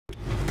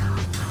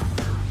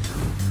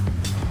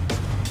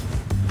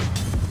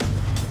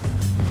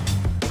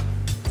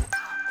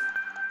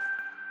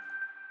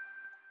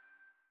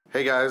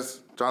Hey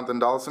guys, Jonathan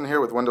Dollison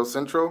here with Windows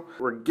Central.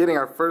 We're getting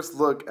our first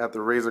look at the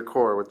Razer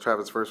Core with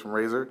Travis First from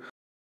Razer.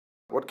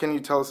 What can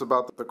you tell us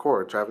about the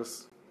Core,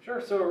 Travis?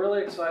 Sure, so we're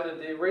really excited.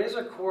 The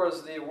Razer Core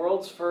is the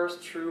world's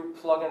first true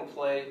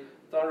plug-and-play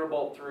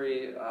Thunderbolt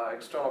 3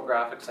 external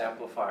graphics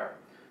amplifier.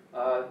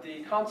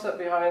 The concept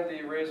behind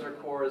the Razer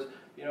Core is,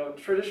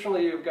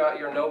 traditionally you've got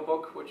your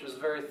notebook, which is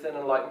very thin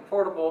and light and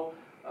portable,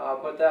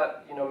 but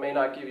that, may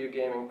not give you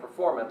gaming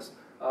performance.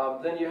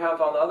 Then you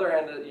have, on the other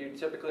hand, you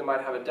typically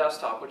might have a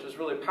desktop, which is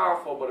really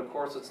powerful, but of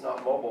course it's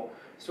not mobile.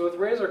 So with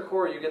Razer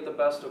Core, you get the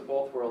best of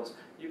both worlds.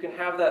 You can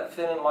have that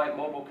thin and light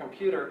mobile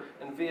computer,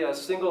 and via a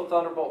single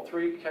Thunderbolt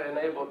 3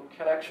 enabled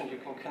connection, you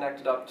can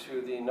connect it up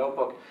to the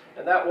notebook.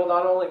 And that will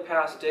not only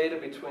pass data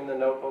between the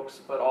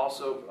notebooks, but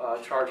also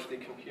charge the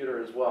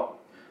computer as well.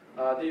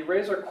 The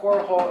Razer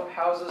Core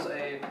houses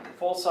a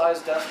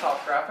full-size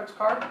desktop graphics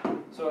card,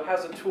 so it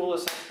has a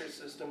toolless entry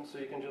system, so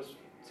you can just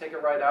take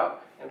it right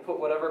out and put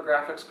whatever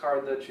graphics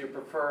card that you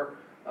prefer.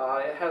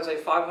 It has a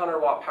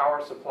 500-watt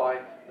power supply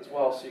as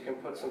well, so you can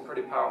put some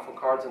pretty powerful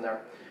cards in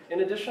there.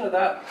 In addition to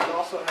that, it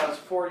also has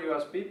 4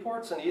 USB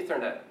ports and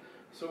Ethernet.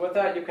 So with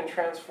that, you can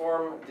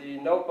transform the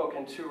notebook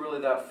into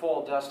really that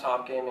full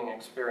desktop gaming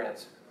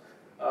experience.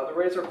 The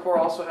Razer Core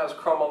also has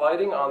chroma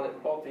lighting on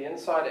both the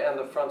inside and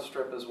the front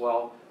strip as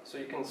well, so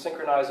you can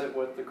synchronize it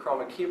with the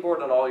chroma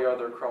keyboard and all your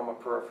other chroma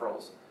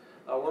peripherals.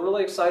 We're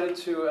really excited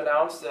to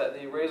announce that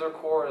the Razer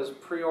Core is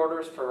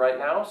pre-orders for right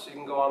now, so you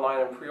can go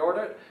online and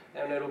pre-order it,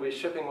 and it'll be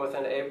shipping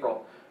within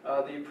April.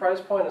 The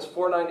price point is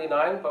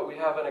 $499, but we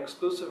have an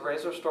exclusive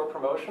Razer Store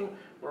promotion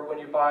where when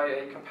you buy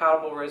a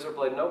compatible Razer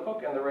Blade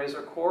notebook and the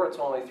Razer Core, it's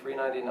only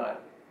 $399.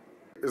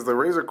 Is the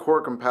Razer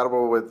Core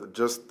compatible with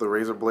just the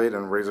Razer Blade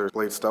and Razer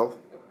Blade Stealth?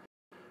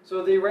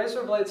 So the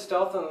Razer Blade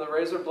Stealth and the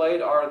Razer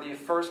Blade are the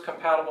first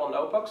compatible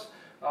notebooks,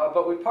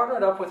 but we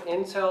partnered up with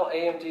Intel,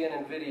 AMD,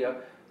 and NVIDIA.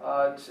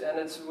 And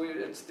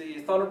it's the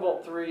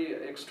Thunderbolt 3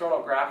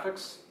 external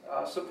graphics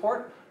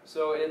support,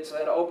 so it's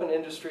an open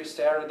industry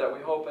standard that we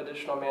hope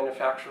additional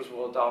manufacturers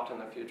will adopt in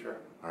the future.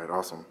 All right,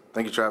 awesome.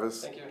 Thank you,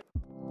 Travis. Thank you.